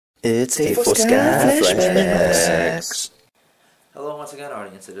It's A4 Sky Flashbacks. Hello once again,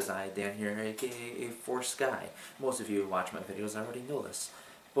 audience. It is I, Dan here, aka A4 Sky. Most of you who watch my videos already know this.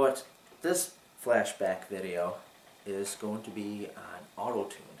 But this flashback video is going to be on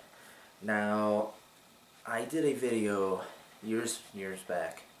Auto-Tune. Now, I did a video years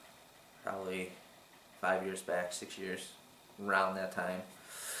back, probably 5 years back, 6 years, around that time,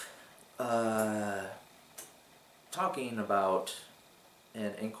 talking about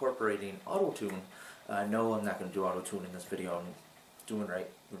and incorporating Auto-Tune. No, I'm not going to do Auto-Tune in this video. I'm doing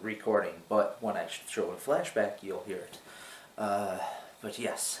recording, but when I show a flashback, you'll hear it. But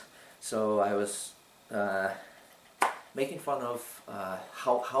yes, so I was making fun of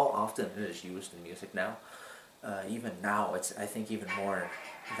how often it is used in music now. Even now, it's I think even more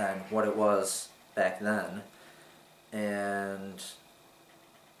than what it was back then, and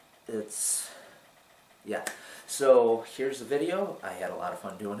yeah. So here's the video. I had a lot of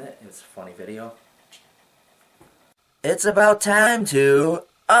fun doing it. It's a funny video. It's about time to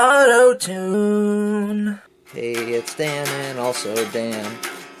Auto-Tune. Hey, it's Dan and also Dan.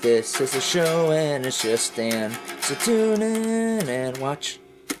 This is a show and it's just Dan. So tune in and watch.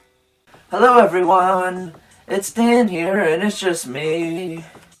 Hello everyone. It's Dan here and it's just me.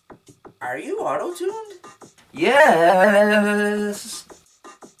 Are you Auto-Tuned? Yes.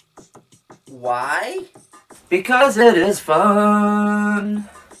 Why? Because it is fun.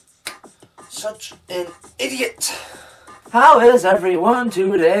 Such an idiot. How is everyone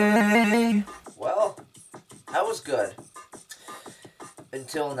today? Well, I was good.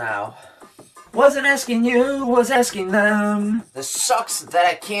 Until now. Wasn't asking you, was asking them. This sucks that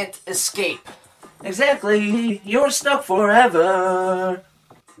I can't escape. Exactly, you're stuck forever.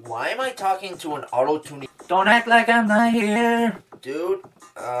 Why am I talking to an Auto-Tune? Don't act like I'm not here. Dude,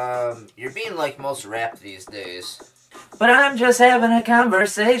 you're being like most rap these days. But I'm just having a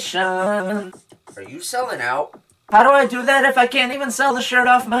conversation. Are you selling out? How do I do that if I can't even sell the shirt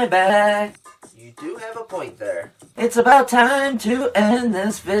off my back? You do have a point there. It's about time to end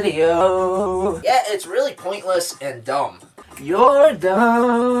this video. Yeah, it's really pointless and dumb. You're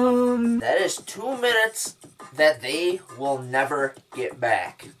dumb. That is 2 minutes that they will never get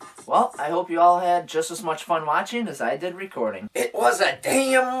back. Well, I hope you all had just as much fun watching as I did recording. It was a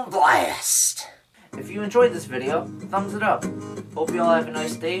damn blast. If you enjoyed this video, thumbs it up. Hope you all have a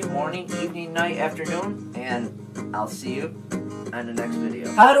nice day, morning, evening, night, afternoon, and I'll see you on the next video.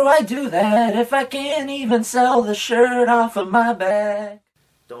 How do I do that if I can't even sell the shirt off of my back?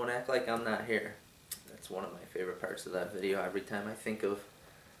 Don't act like I'm not here. That's one of my favorite parts of that video. Every time I think of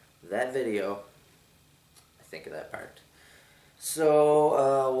that video, I think of that part.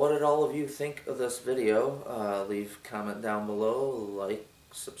 So, what did all of you think of this video? Leave a comment down below, like,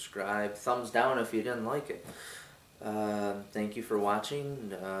 subscribe, thumbs down if you didn't like it. Thank you for watching.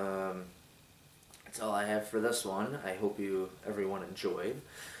 That's all I have for this one. I hope everyone enjoyed.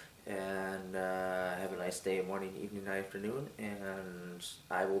 And have a nice day, morning, evening, afternoon. And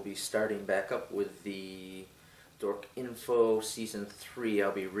I will be starting back up with the Dork Info Season 3.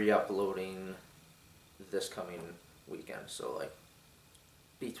 I'll be re-uploading this coming weekend. So like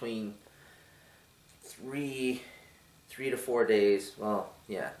between 3 to 4 days, well,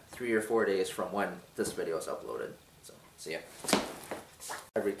 yeah, 3 or 4 days from when this video is uploaded. So, see ya.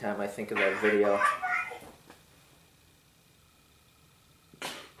 Every time I think of that video,